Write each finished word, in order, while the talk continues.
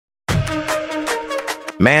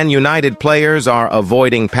Man United players are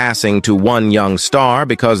avoiding passing to one young star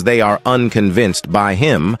because they are unconvinced by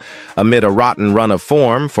him, amid a rotten run of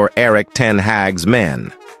form for Erik ten Hag's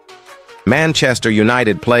men. Manchester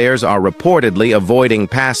United players are reportedly avoiding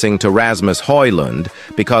passing to Rasmus Højlund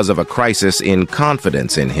because of a crisis in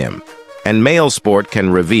confidence in him, and Mailsport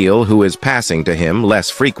can reveal who is passing to him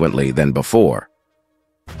less frequently than before.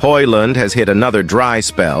 Højlund has hit another dry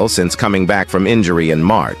spell since coming back from injury in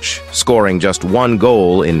March, scoring just 1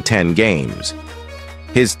 goal in 10 games.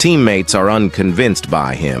 His teammates are unconvinced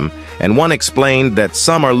by him, and one explained that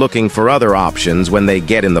some are looking for other options when they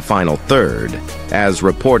get in the final third, as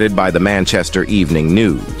reported by the Manchester Evening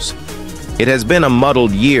News. It has been a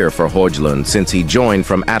muddled year for Højlund since he joined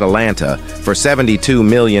from Atalanta for $72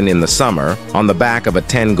 million in the summer on the back of a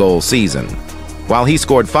 10-goal season. While he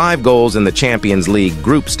scored 5 goals in the Champions League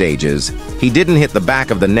group stages, he didn't hit the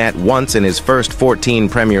back of the net once in his first 14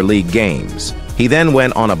 Premier League games. He then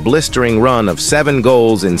went on a blistering run of 7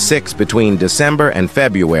 goals in 6 between December and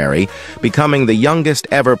February, becoming the youngest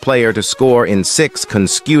ever player to score in 6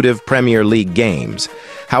 consecutive Premier League games.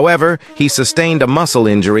 However, he sustained a muscle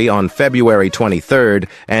injury on February 23rd,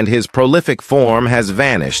 and his prolific form has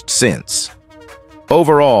vanished since.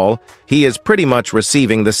 Overall, he is pretty much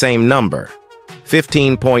receiving the same number,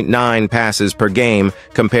 15.9 passes per game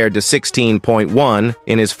compared to 16.1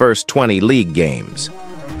 in his first 20 league games.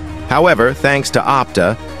 However, thanks to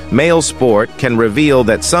Opta, Mailsport can reveal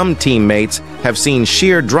that some teammates have seen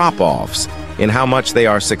sheer drop-offs in how much they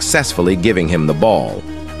are successfully giving him the ball.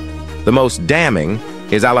 The most damning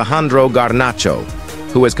is Alejandro Garnacho,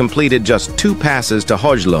 who has completed just 2 passes to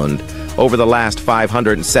Højlund over the last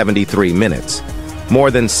 573 minutes,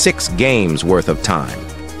 more than 6 games worth of time.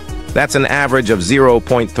 That's an average of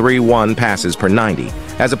 0.31 passes per 90,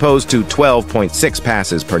 as opposed to 12.6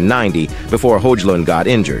 passes per 90 before Højlund got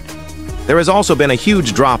injured. There has also been a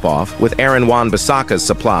huge drop-off with Aaron Wan-Bissaka's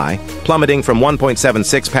supply, plummeting from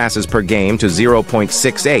 1.76 passes per game to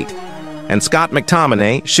 0.68, and Scott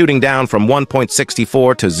McTominay shooting down from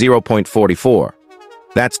 1.64 to 0.44.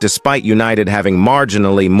 That's despite United having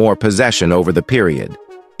marginally more possession over the period.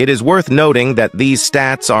 It is worth noting that these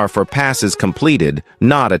stats are for passes completed,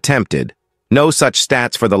 not attempted. No such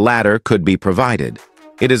stats for the latter could be provided.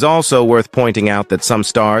 It is also worth pointing out that some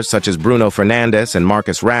stars, such as Bruno Fernandes and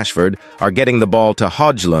Marcus Rashford, are getting the ball to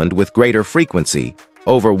Højlund with greater frequency,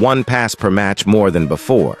 over 1 pass per match more than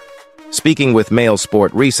before. Speaking with Mailsport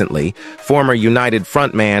recently, former United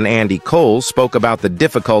frontman Andy Cole spoke about the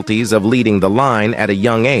difficulties of leading the line at a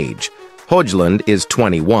young age. Højlund is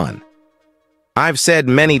 21. I've said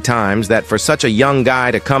many times that for such a young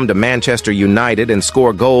guy to come to Manchester United and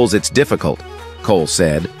score goals, it's difficult, Cole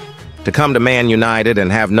said. To come to Man United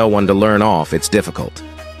and have no one to learn off, it's difficult.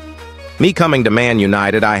 Me coming to Man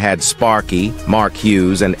United, I had Sparky, Mark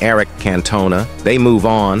Hughes, and Eric Cantona. They move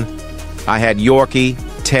on. I had Yorkie,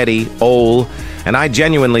 Teddy, Ole, and I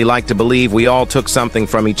genuinely like to believe we all took something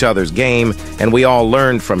from each other's game and we all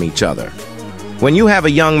learned from each other. When you have a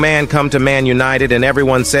young man come to Man United and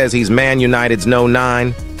everyone says he's Man United's no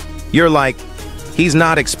 9, you're like, he's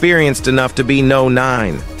not experienced enough to be no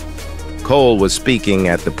 9. Cole was speaking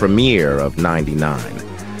at the premiere of 99,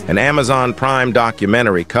 an Amazon Prime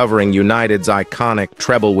documentary covering United's iconic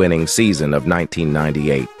treble-winning season of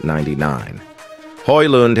 1998-99.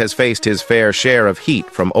 Højlund has faced his fair share of heat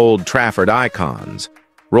from Old Trafford icons.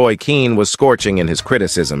 Roy Keane was scorching in his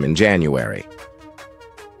criticism in January.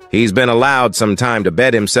 He's been allowed some time to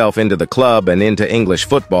bed himself into the club and into English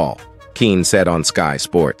football, Keane said on Sky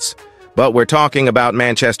Sports. But we're talking about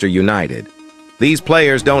Manchester United. These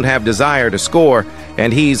players don't have desire to score,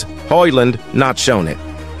 and he's, Højlund, not shown it.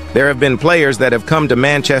 There have been players that have come to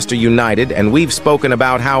Manchester United, and we've spoken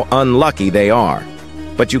about how unlucky they are.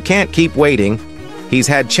 But you can't keep waiting. He's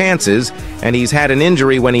had chances, and he's had an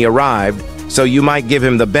injury when he arrived, so you might give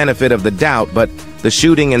him the benefit of the doubt, but the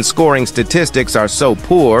shooting and scoring statistics are so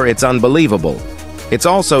poor, it's unbelievable. It's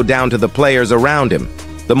also down to the players around him,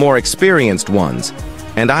 the more experienced ones,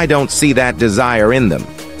 and I don't see that desire in them.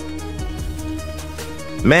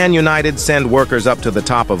 Man United send workers up to the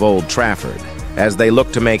top of Old Trafford as they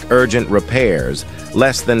look to make urgent repairs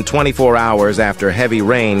less than 24 hours after heavy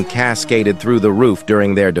rain cascaded through the roof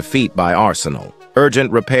during their defeat by Arsenal.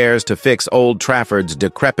 Urgent repairs to fix Old Trafford's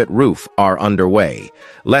decrepit roof are underway,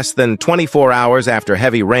 less than 24 hours after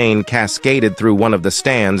heavy rain cascaded through one of the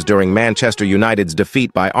stands during Manchester United's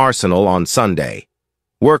defeat by Arsenal on Sunday.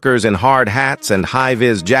 Workers in hard hats and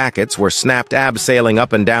high-vis jackets were snapped abseiling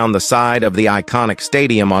up and down the side of the iconic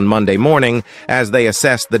stadium on Monday morning as they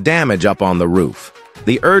assessed the damage up on the roof.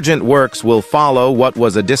 The urgent works will follow what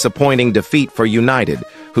was a disappointing defeat for United,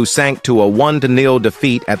 who sank to a 1-0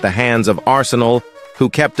 defeat at the hands of Arsenal, who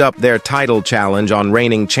kept up their title challenge on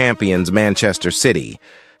reigning champions Manchester City.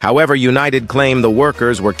 However, United claimed the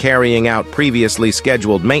workers were carrying out previously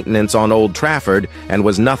scheduled maintenance on Old Trafford and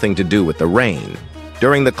was nothing to do with the rain.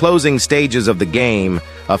 During the closing stages of the game,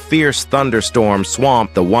 a fierce thunderstorm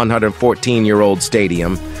swamped the 114-year-old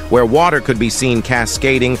stadium, where water could be seen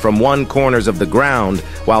cascading from one corners of the ground,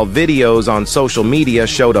 while videos on social media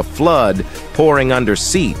showed a flood pouring under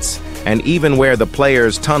seats and even where the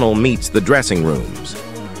players' tunnel meets the dressing rooms.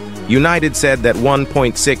 United said that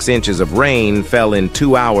 1.6 inches of rain fell in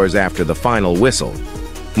 2 hours after the final whistle,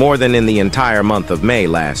 more than in the entire month of May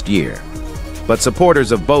last year. But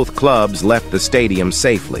supporters of both clubs left the stadium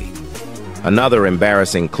safely. Another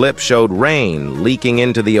embarrassing clip showed rain leaking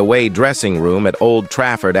into the away dressing room at Old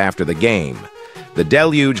Trafford after the game. The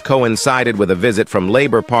deluge coincided with a visit from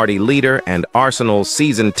Labour Party leader and Arsenal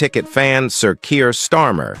season ticket fan Sir Keir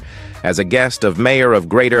Starmer, as a guest of Mayor of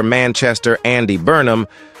Greater Manchester Andy Burnham,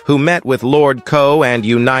 who met with Lord Coe and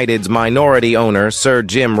United's minority owner Sir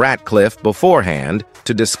Jim Ratcliffe beforehand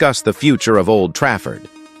to discuss the future of Old Trafford.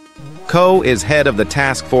 Coe is head of the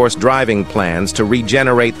task force driving plans to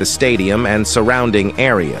regenerate the stadium and surrounding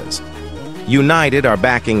areas. United are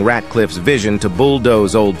backing Ratcliffe's vision to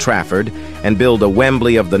bulldoze Old Trafford and build a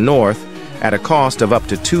Wembley of the North at a cost of up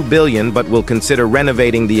to $2 billion, but will consider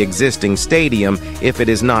renovating the existing stadium if it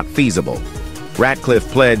is not feasible.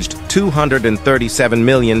 Ratcliffe pledged $237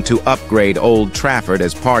 million to upgrade Old Trafford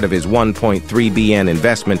as part of his $1.3 billion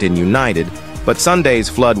investment in United, but Sunday's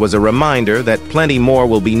flood was a reminder that plenty more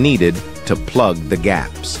will be needed to plug the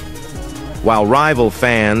gaps. While rival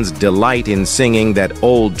fans delight in singing that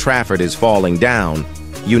Old Trafford is falling down,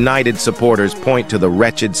 United supporters point to the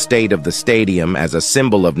wretched state of the stadium as a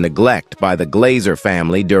symbol of neglect by the Glazer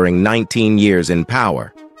family during 19 years in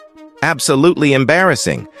power. Absolutely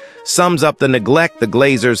embarrassing. Sums up the neglect the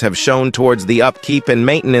Glazers have shown towards the upkeep and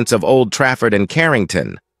maintenance of Old Trafford and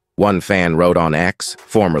Carrington, one fan wrote on X,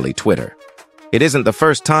 formerly Twitter. It isn't the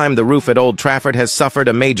first time the roof at Old Trafford has suffered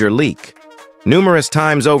a major leak. Numerous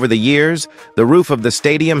times over the years, the roof of the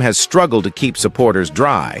stadium has struggled to keep supporters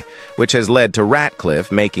dry, which has led to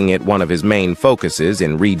Ratcliffe making it one of his main focuses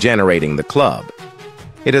in regenerating the club.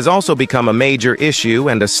 It has also become a major issue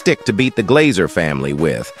and a stick to beat the Glazer family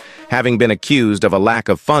with, having been accused of a lack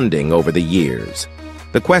of funding over the years.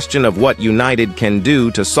 The question of what United can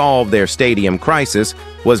do to solve their stadium crisis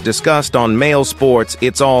was discussed on Mail Sports'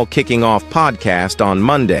 It's All Kicking Off podcast on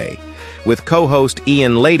Monday, with co-host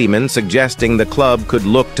Ian Ladyman suggesting the club could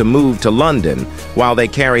look to move to London while they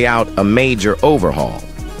carry out a major overhaul.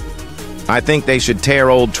 "I think they should tear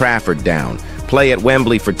Old Trafford down, play at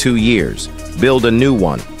Wembley for 2 years, build a new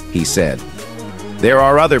one," he said. "There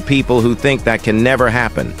are other people who think that can never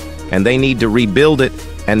happen, and they need to rebuild it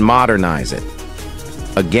and modernize it."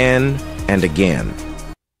 Again and again.